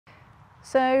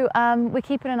So we're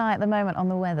keeping an eye at the moment on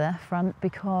the weather front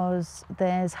because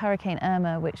there's Hurricane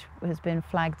Irma, which has been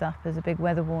flagged up as a big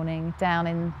weather warning down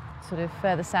in sort of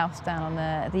further south down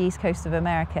on the east coast of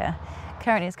America.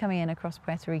 Currently it's coming in across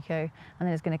Puerto Rico and then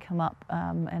it's going to come up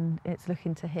and it's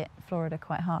looking to hit Florida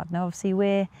quite hard. Now obviously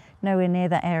we're nowhere near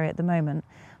that area at the moment,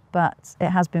 but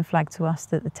it has been flagged to us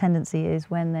that the tendency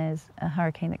is when there's a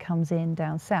hurricane that comes in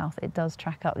down south, it does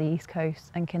track up the east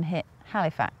coast and can hit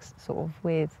Halifax sort of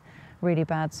with really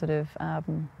bad sort of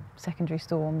secondary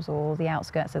storms or the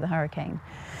outskirts of the hurricane.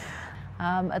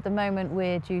 At the moment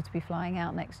we're due to be flying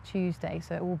out next Tuesday,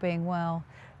 so all being well,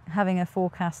 having a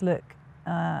forecast look,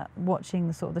 watching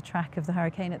the sort of the track of the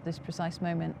hurricane at this precise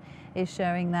moment is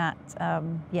showing that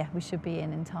yeah, we should be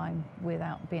in time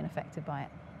without being affected by it.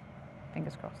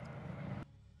 Fingers crossed.